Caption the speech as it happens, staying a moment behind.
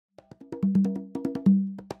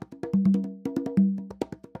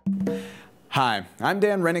Hi, I'm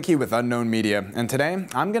Dan Reinecke with Unknown Media, and today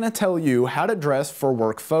I'm going to tell you how to dress for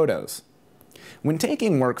work photos. When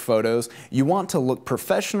taking work photos, you want to look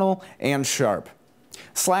professional and sharp.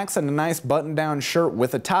 Slacks and a nice button-down shirt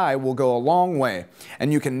with a tie will go a long way,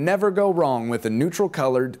 and you can never go wrong with a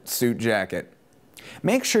neutral-colored suit jacket.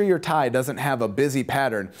 Make sure your tie doesn't have a busy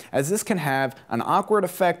pattern, as this can have an awkward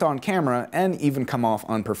effect on camera and even come off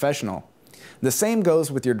unprofessional. The same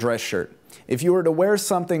goes with your dress shirt. If you were to wear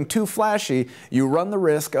something too flashy, you run the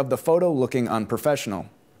risk of the photo looking unprofessional.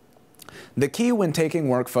 The key when taking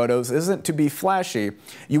work photos isn't to be flashy.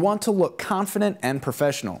 You want to look confident and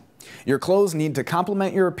professional. Your clothes need to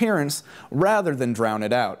complement your appearance rather than drown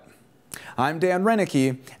it out. I'm Dan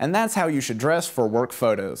Reinecke, and that's how you should dress for work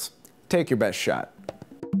photos. Take your best shot.